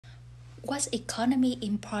What's economy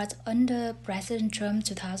import under President Trump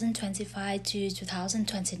 2025 to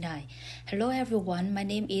 2029? Hello everyone, my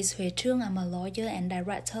name is Huê Trương. I'm a lawyer and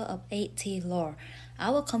director of AT Law.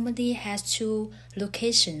 Our company has two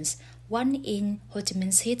locations, one in Ho Chi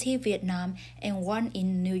Minh City, Vietnam, and one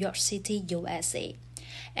in New York City, USA.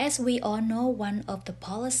 As we all know, one of the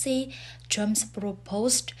policy Trump's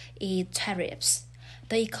proposed is tariffs.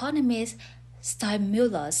 The economist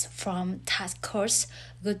stimulus from tax cuts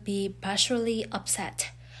would be partially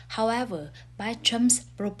offset, however, by Trump's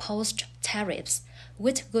proposed tariffs,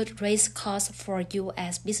 which would raise costs for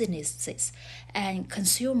U.S. businesses and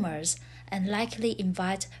consumers and likely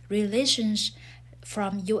invite relations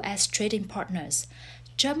from U.S. trading partners.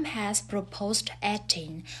 Trump has proposed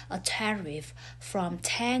adding a tariff from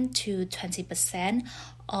 10 to 20%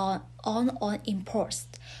 on imports,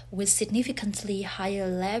 with significantly higher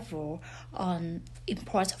level on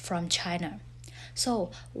imports from China.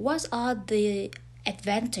 So, what are the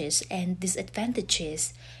advantages and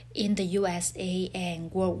disadvantages in the USA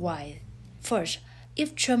and worldwide? First,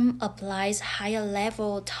 if Trump applies higher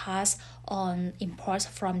level tax on imports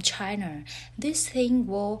from China, this thing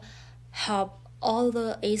will help all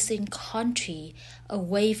the Asian countries. A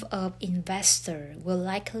wave of investors will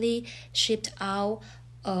likely shift out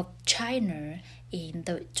of China in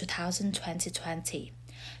the 2020.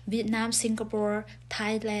 Vietnam, Singapore,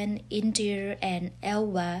 Thailand, India, and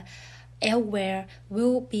elsewhere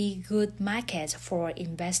will be good markets for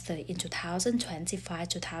investors in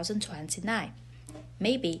 2025-2029.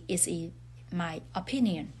 Maybe it's in my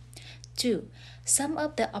opinion. 2. Some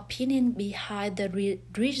of the opinion behind the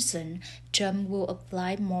reason Trump will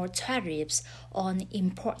apply more tariffs on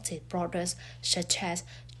imported products, such as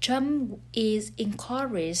Trump is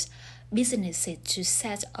encouraged businesses to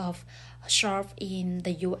set up shop in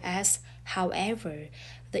the U.S. However,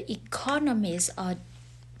 the economists are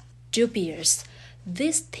dubious.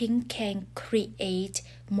 This thing can create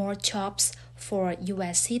more jobs for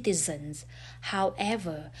U.S. citizens.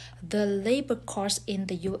 However, the labor costs in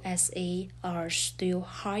the USA are still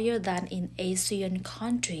higher than in Asian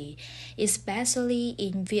countries, especially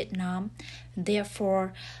in Vietnam.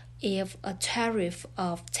 Therefore, if a tariff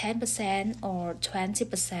of 10% or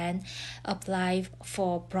 20% applied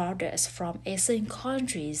for products from Asian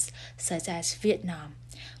countries such as Vietnam,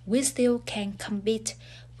 we still can compete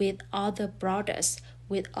with other products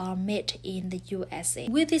which are made in the USA.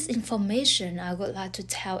 With this information, I would like to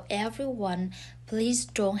tell everyone, please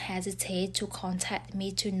don't hesitate to contact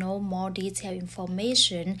me to know more detailed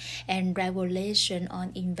information and regulation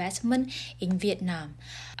on investment in Vietnam.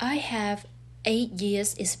 I have 8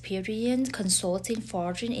 years experience consulting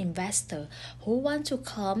foreign investors who want to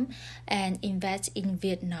come and invest in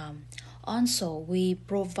Vietnam. Also, we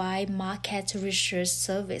provide market research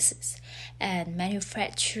services and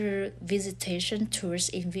manufacture visitation tours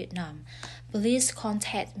in Vietnam. Please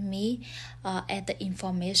contact me at the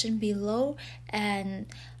information below and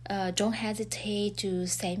don't hesitate to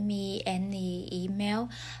send me any email.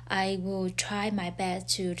 I will try my best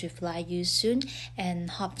to reply you soon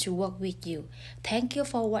and hope to work with you. Thank you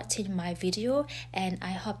for watching my video and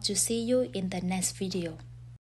I hope to see you in the next video.